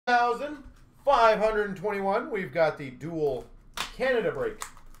1,521. We've got the dual Canada break.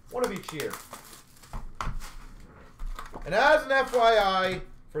 One of each year. And as an FYI,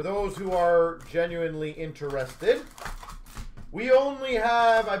 for those who are genuinely interested, we only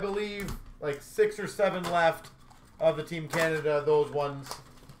have, I believe, like 6 or 7 left of the Team Canada, those ones.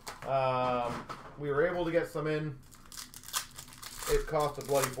 We were able to get some in. It cost a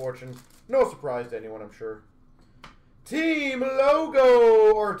bloody fortune. No surprise to anyone, I'm sure. Team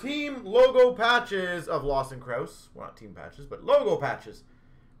logo, or team logo patches of Lawson Krause. Well, not team patches, but logo patches.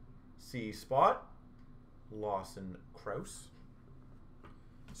 C spot, Lawson Krause.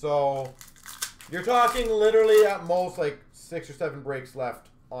 So, you're talking literally at most like 6 or 7 breaks left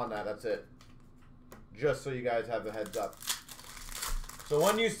on that. That's it. Just so you guys have the heads up. So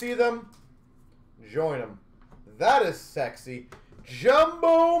when you see them, join them. That is sexy.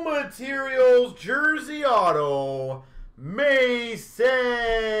 Jumbo Materials Jersey Auto. Mason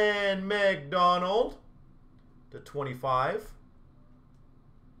McDonald /25.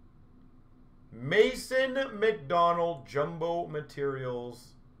 Mason McDonald Jumbo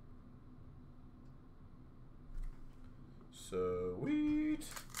Materials. Sweet.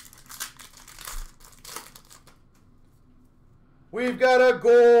 We've got a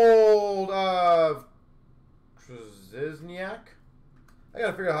gold of Trzysniak. I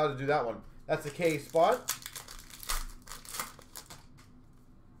gotta figure out how to do that one. That's a K spot.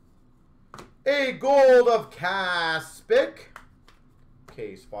 A gold of Kaspic.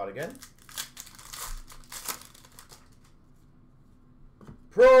 K spot again.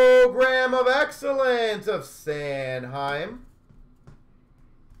 Program of Excellence of Sanheim.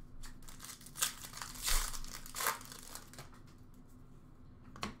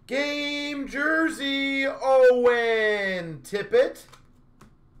 Game Jersey Owen Tippett.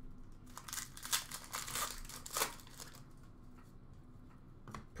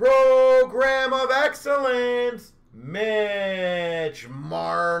 Program of Excellence, Mitch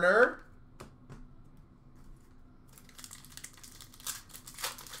Marner.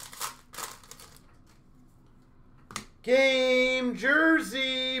 Game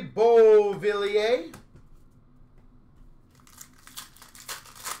Jersey, Beauvillier.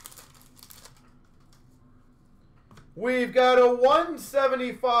 We've got a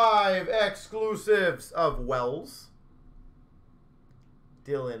 175 exclusives of Wells.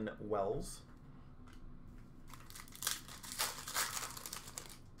 Dylan Wells.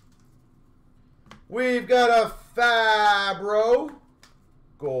 We've got a Fabro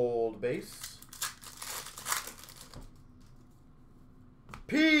gold base.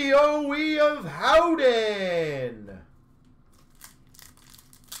 POE of Howden.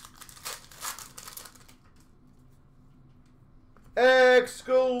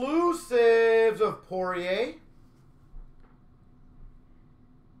 Exclusives of Poirier.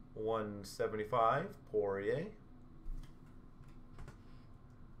 175 Poirier.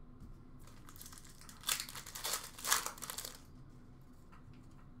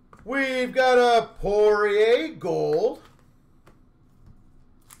 We've got a Poirier gold.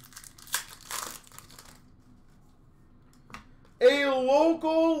 A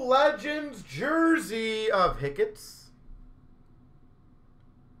local Legends jersey of Hicketts.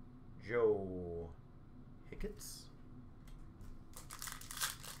 Joe Hicketts.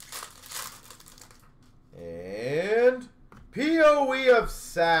 And POE of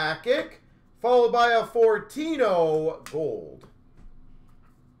Sakic, followed by a Fortino gold.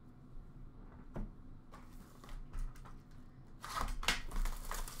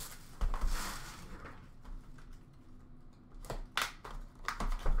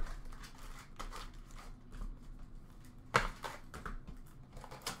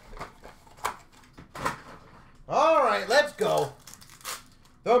 All right, let's go.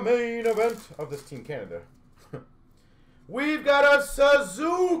 The main event of this Team Canada. We've got a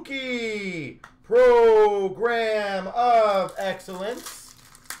Suzuki Program of Excellence.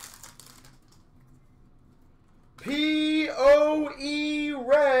 POE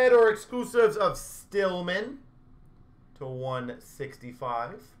Red or exclusives of Stillman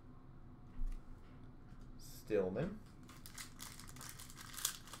 /165. Stillman.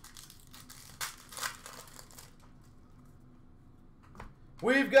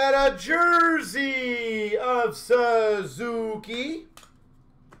 We've got a jersey of Suzuki.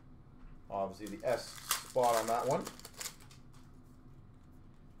 Obviously the S spot on that one.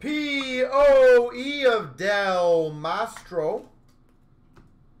 POE of Del Mastro.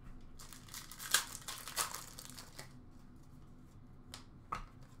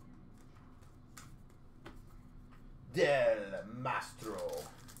 Del Mastro.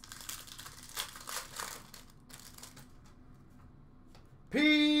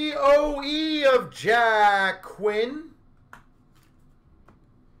 POE POE of Jack Quinn.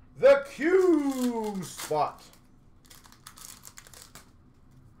 The Q spot.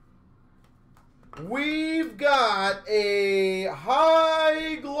 We've got a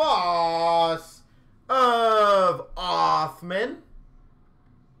high gloss of Othman,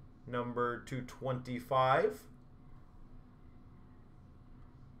 number 225.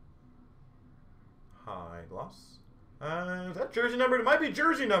 High gloss. Is that jersey numbered? It might be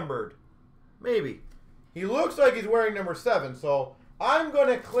jersey numbered. Maybe. He looks like he's wearing number 7, so I'm going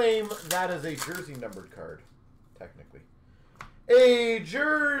to claim that as a jersey numbered card, technically. A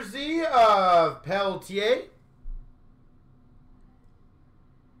jersey of Peltier.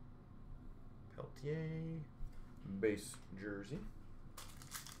 Peltier. Base jersey.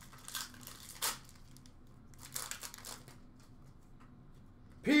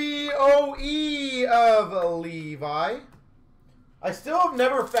 POE of Levi. I still have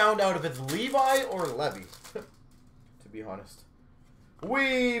never found out if it's Levi or Levy, to be honest.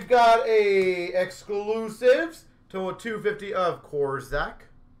 We've got a exclusives to a 250 of Korzak.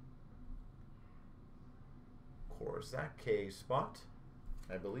 Korzak K spot,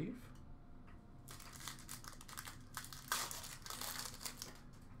 I believe.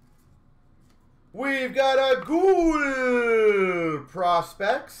 We've got a Ghoul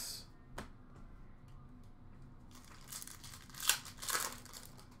Prospects.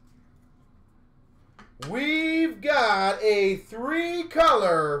 We've got a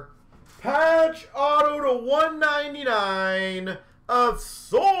 3-color patch auto to 199 of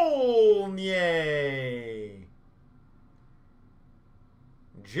Saulnier.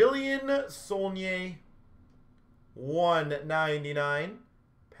 Jillian Saulnier, 199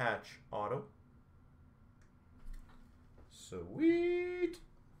 patch auto. Sweet.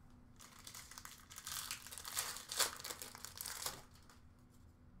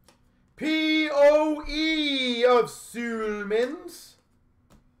 POE of Sulmans.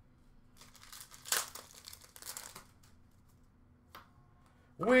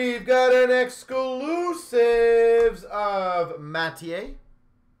 We've got an exclusives of Mathieu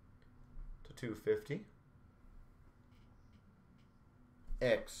to 250.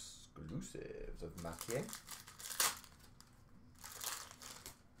 Exclusives of Mathieu.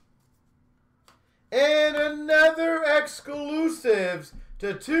 And another exclusives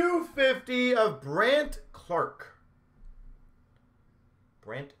to 250 of Brant Clark.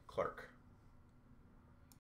 Brant Clark.